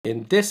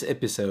In this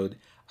episode,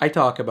 I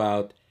talk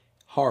about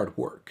hard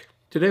work.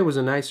 Today was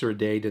a nicer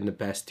day than the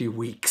past 2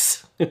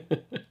 weeks.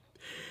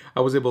 I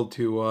was able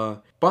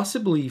to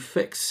possibly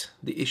fix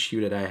the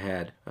issue that I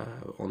had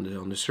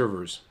on the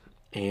servers,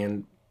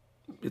 and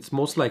it's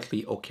most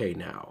likely okay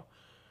now.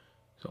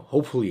 So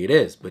hopefully it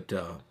is, but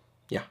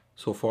yeah,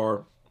 so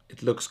far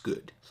it looks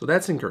good. So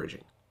that's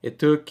encouraging. It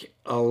took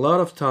a lot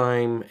of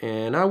time,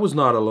 and I was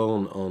not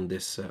alone on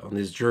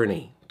this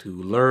journey to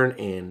learn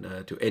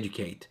and to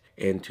educate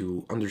and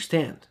to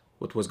understand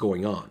what was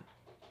going on.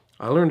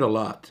 I learned a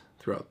lot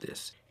throughout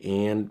this,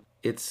 and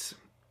it's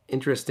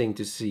interesting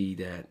to see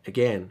that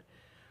again,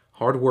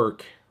 hard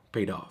work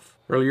paid off.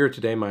 Earlier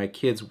today, my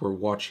kids were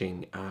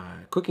watching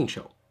a cooking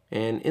show,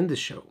 and in this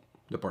show,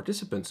 the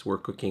participants were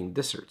cooking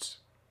desserts.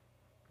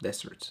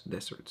 Desserts.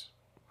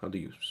 How do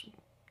you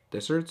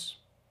desserts?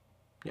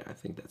 Yeah, I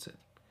think that's it.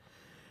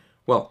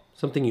 Well,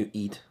 something you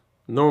eat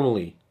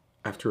normally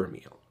after a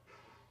meal.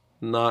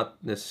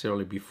 Not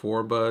necessarily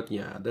before, but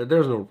yeah,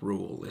 there's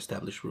no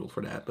established rule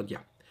for that. But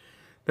yeah,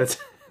 that's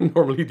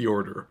normally the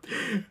order.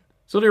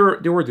 So they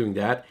were doing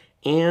that,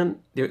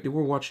 and they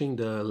were watching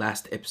the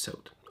last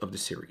episode of the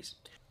series.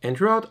 And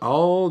throughout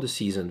all the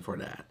season for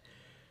that,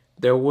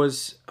 there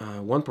was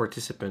one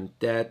participant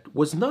that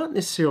was not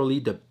necessarily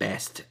the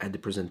best at the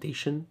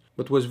presentation,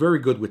 but was very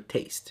good with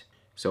taste.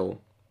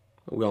 So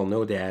we all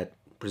know that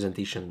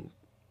presentation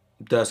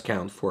does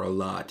count for a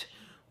lot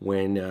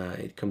when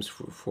it comes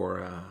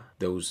for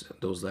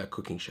those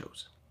cooking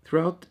shows.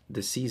 Throughout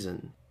the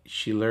season,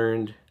 she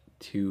learned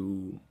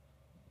to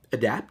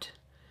adapt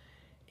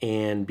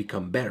and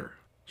become better.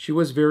 She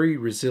was very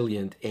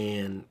resilient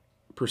and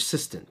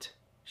persistent.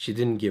 She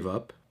didn't give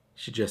up.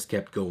 She just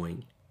kept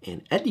going,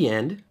 and at the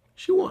end,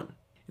 she won.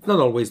 It's not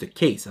always the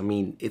case. I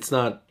mean, it's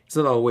not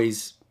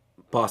always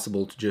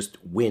possible to just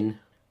win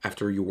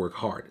after you work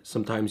hard.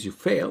 Sometimes you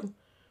fail,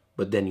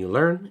 but then you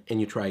learn and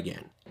you try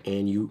again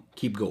and you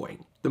keep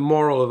going. The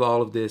moral of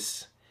all of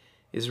this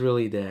is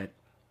really that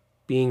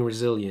being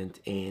resilient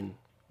and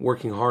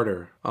working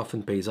harder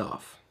often pays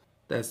off.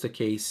 That's the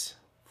case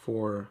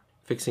for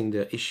fixing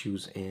the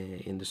issues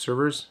in the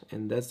servers,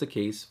 and that's the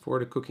case for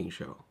the cooking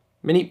show.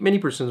 Many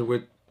persons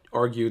would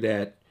argue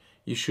that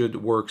you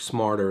should work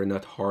smarter and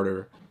not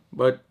harder,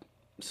 but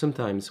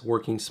sometimes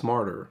working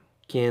smarter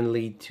can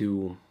lead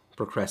to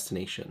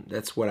procrastination.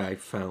 That's what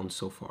I've found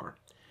so far.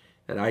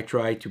 That I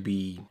try to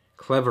be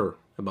clever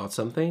about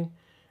something,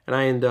 and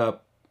I end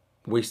up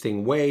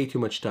wasting way too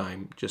much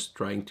time just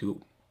trying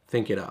to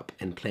think it up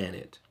and plan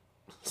it.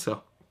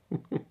 So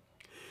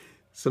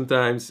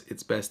sometimes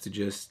it's best to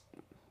just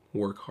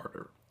work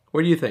harder.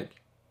 What do you think?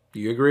 Do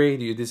you agree?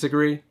 Do you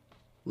disagree?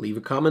 Leave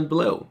a comment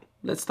below.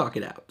 Let's talk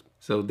it out.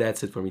 So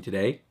that's it for me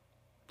today.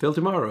 Till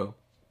tomorrow.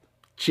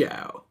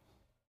 Ciao.